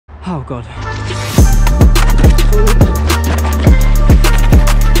Oh God.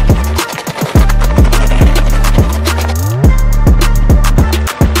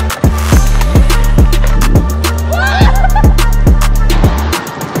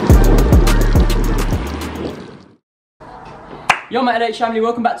 Yo my LH family,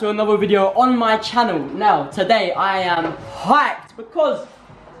 welcome back to another video on my channel. Now, today I am hyped because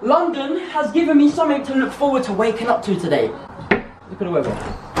London has given me something to look forward to waking up to today. Look at the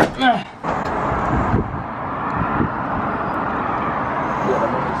weather.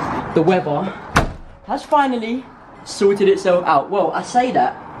 The weather has finally sorted itself out. Well, I say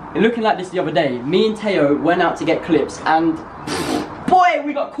that, looking like this the other day, me and Teo went out to get clips and boy,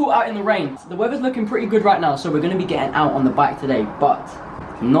 we got caught out in the rain. The weather's looking pretty good right now, so we're going to be getting out on the bike today, but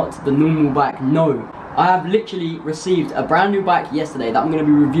not the normal bike, no. I have literally received a brand new bike yesterday that I'm going to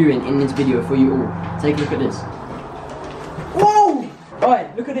be reviewing in this video for you all. Take a look at this. Whoa!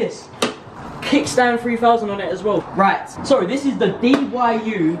 Alright, look at this. Kickstand 3000 on it as well. Right, so this is the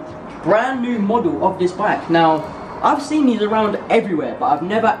DYU brand new model of this bike. Now, I've seen these around everywhere, but I've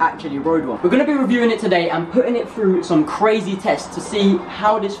never actually rode one. We're going to be reviewing it today and putting it through some crazy tests to see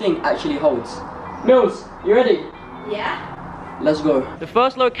how this thing actually holds. Mills, you ready? Yeah. Let's go. The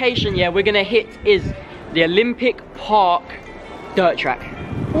first location, yeah, we're going to hit is the Olympic Park dirt track.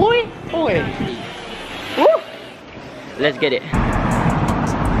 Oi, oi. Woo. Let's get it.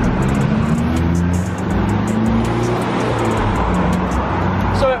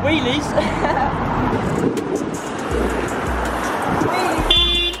 So at Wheelies,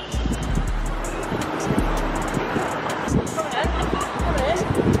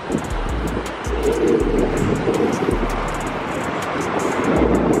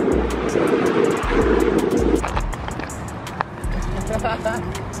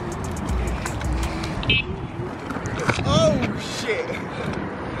 oh shit!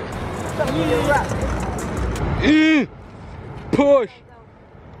 Push!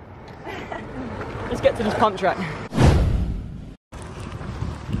 Let's get to this pump track.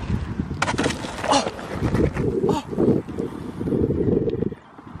 Oh.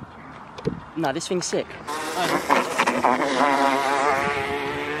 Nah, this thing's sick.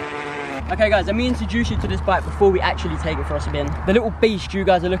 Okay guys, let me introduce you to this bike before we actually take it for a spin. The little beast you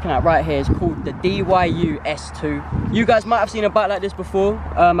guys are looking at right here is called the DYU S2. You guys might have seen a bike like this before.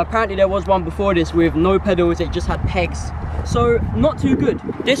 Apparently there was one before this with no pedals, it just had pegs. So, not too good.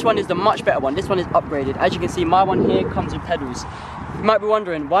 This one is the much better one. This one is upgraded. As you can see, my one here comes with pedals. You might be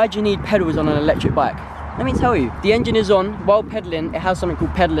wondering, why do you need pedals on an electric bike? Let me tell you, the engine is on. While pedaling, it has something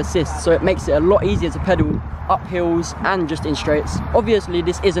called pedal assist, so it makes it a lot easier to pedal up hills and just in straights. Obviously,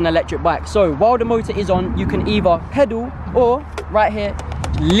 this is an electric bike, so while the motor is on, you can either pedal or, right here,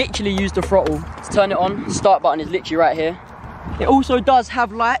 literally use the throttle to turn it on. The start button is literally right here. It also does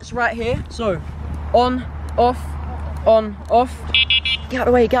have lights right here, so on, off, on, off. Get out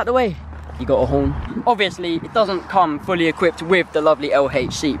the way, get out the way. You got a horn. Obviously, it doesn't come fully equipped with the lovely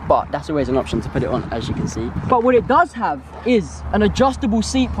LH seat, but that's always an option to put it on, as you can see. But what it does have is an adjustable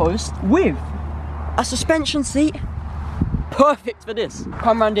seat post with a suspension seat. Perfect for this.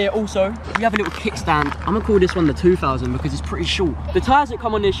 Come around here also, we have a little kickstand. I'm gonna call this one the 2000 because it's pretty short. The tires that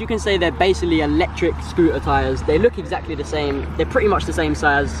come on this, you can say they're basically electric scooter tires. They look exactly the same. They're pretty much the same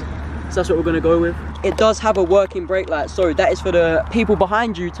size. So that's what we're gonna go with. It does have a working brake light, so that is for the people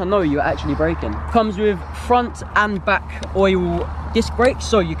behind you to know you're actually braking. Comes with front and back oil disc brakes,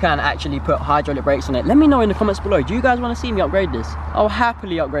 so you can actually put hydraulic brakes on it. Let me know in the comments below, do you guys wanna see me upgrade this? I'll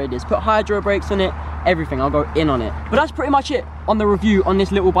happily upgrade this. Put hydro brakes on it, everything, I'll go in on it. But that's pretty much it on the review on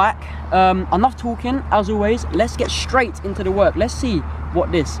this little bike. Enough talking, as always, let's get straight into the work. Let's see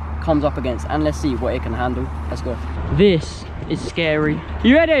what this comes up against and let's see what it can handle. Let's go. This is scary.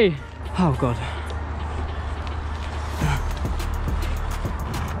 You ready? Oh God.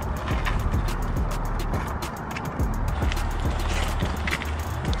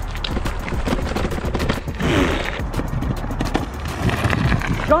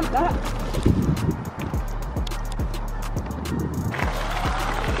 Jump that.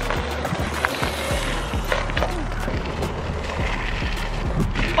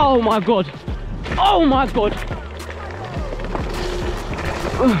 Oh my God. Oh my God.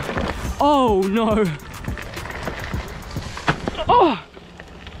 Oh no. Oh.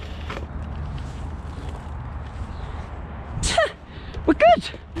 We're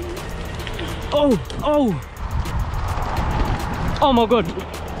good. Oh, oh. Oh my God.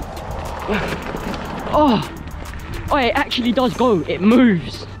 Oh. Oh, it actually does go. It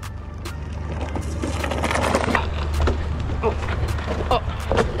moves.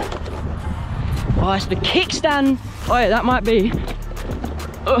 Oh, it's the kickstand. Oh yeah, that might be.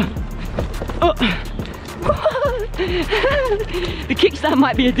 The kickstand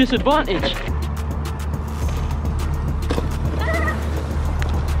might be a disadvantage.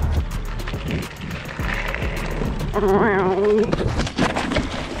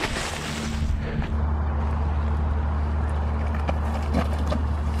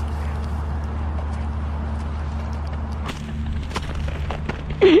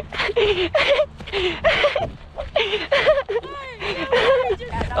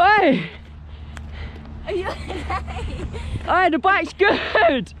 Oi! Are you okay? Oi, the bike's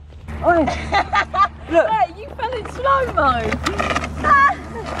good! Oi! Look! Hey, you fell in slow-mo!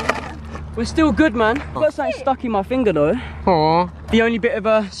 We're still good, man. I've got something stuck in my finger though. Aww. The only bit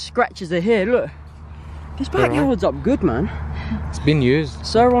of scratches are here, look. This bike holds up good, man. It's been used.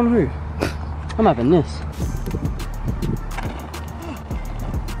 Sir on who? I'm having this.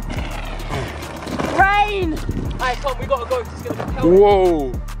 Rain! Alright, come, we gotta go. It's gonna be pelting.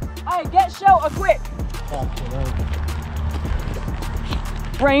 Whoa! Alright, get shelter quick!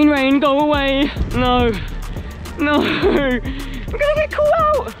 Rain, rain, go away! No! No! We're gonna get caught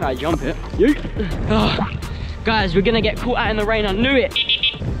out! Alright, jump it. Oh, guys, we're gonna get caught out in the rain. I knew it!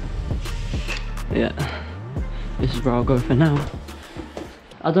 Yeah. This is where I'll go for now.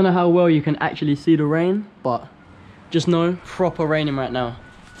 I don't know how well you can actually see the rain, but just know, proper raining right now.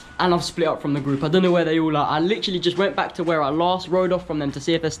 And I've split up from the group. I don't know where they all are. I literally just went back to where I last rode off from them to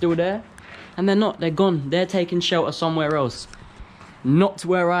see if they're still there. And they're not, they're gone. They're taking shelter somewhere else. Not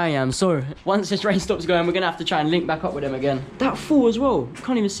where I am. So, once this rain stops going, we're gonna have to try and link back up with them again. That fall as well. You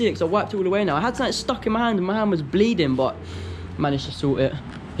can't even see it because I wiped it all away now. I had something stuck in my hand and my hand was bleeding, but managed to sort it.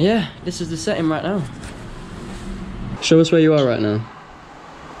 Yeah, this is the setting right now. Show us where you are right now.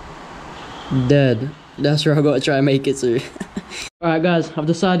 Dead. That's where I gotta try and make it to. Alright guys, I've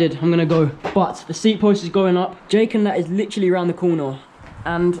decided I'm gonna go. But the seat post is going up. Jake and that is literally around the corner.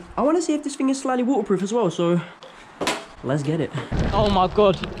 And I wanna see if this thing is slightly waterproof as well, so let's get it. Oh my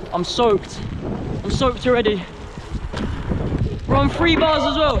god, I'm soaked. I'm soaked already. We're on 3 bars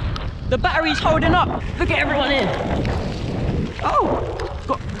as well. The battery's holding up. Look at everyone here. Oh,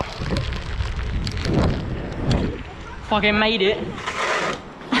 got... Fucking made it.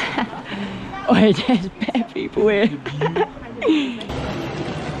 Oh, there's bare people here.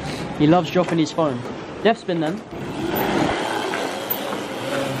 He loves dropping his phone. Left spin then.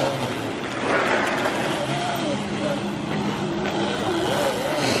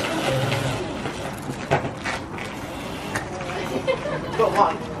 Got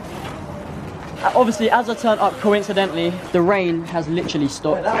one. Obviously, as I turn up, coincidentally, the rain has literally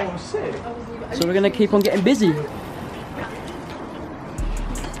stopped. That one was sick. So we're gonna keep on getting busy.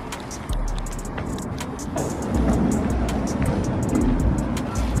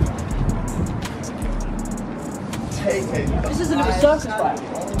 This is a little circus bike.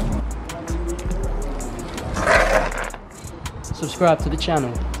 Subscribe to the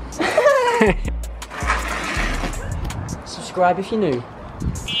channel. Subscribe if you're new.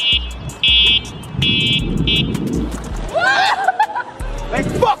 Hey,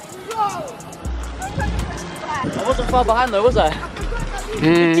 fuck! I wasn't far behind though, was I?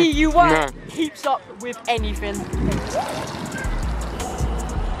 The DYU no. keeps up with anything.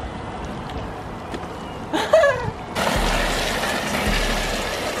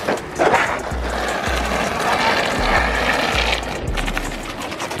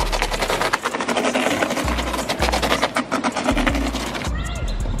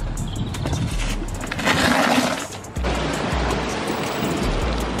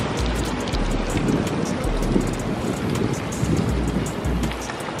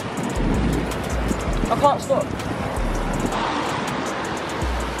 I can't stop.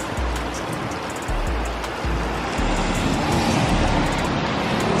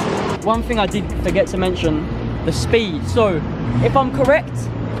 One thing I did forget to mention, the speed. So, if I'm correct,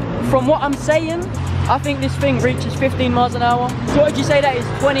 from what I'm saying, I think this thing reaches 15 miles an hour. So what did you say that is?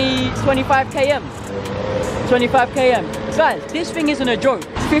 25 km? 25 km. Guys, this thing isn't a joke.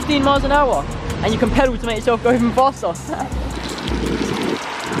 15 miles an hour. And you can pedal to make yourself go even faster.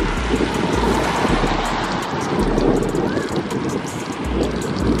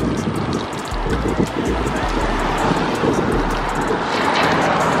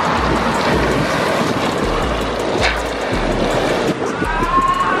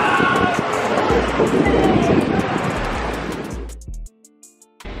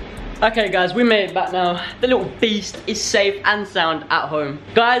 Okay guys, we made it back now. The little beast is safe and sound at home.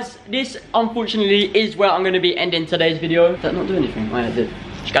 Guys, this unfortunately is where I'm going to be ending today's video. Did that not do anything? Why I did.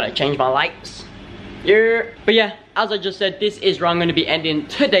 Just gotta change my lights. Yeah. But yeah, as I just said, this is where I'm going to be ending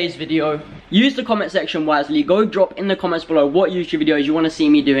today's video. use the comment section wisely. Go drop in the comments below what YouTube videos you want to see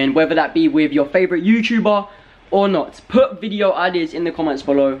me doing, whether that be with your favorite YouTuber or not. Put video ideas in the comments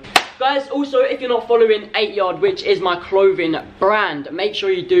below. Guys, also, if you're not following 8yard, which is my clothing brand, make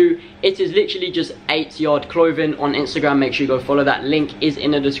sure you do. It is literally just 8yard clothing on Instagram. Make sure you go follow that. Link is in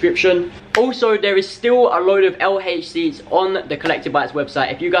the description. Also, there is still a load of LH seats on the Collected Bites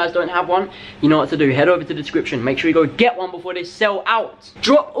website. If you guys don't have one, you know what to do. Head over to the description. Make sure you go get one before they sell out.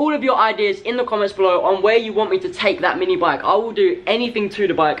 Drop all of your ideas in the comments below on where you want me to take that mini bike. I will do anything to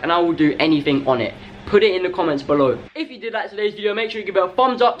the bike and I will do anything on it. Put it in the comments below. If you did like today's video, make sure you give it a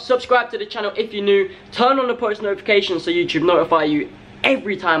thumbs up, subscribe to the channel if you're new, turn on the post notifications so YouTube notify you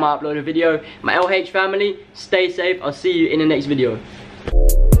every time I upload a video. My LH family, stay safe. I'll see you in the next video.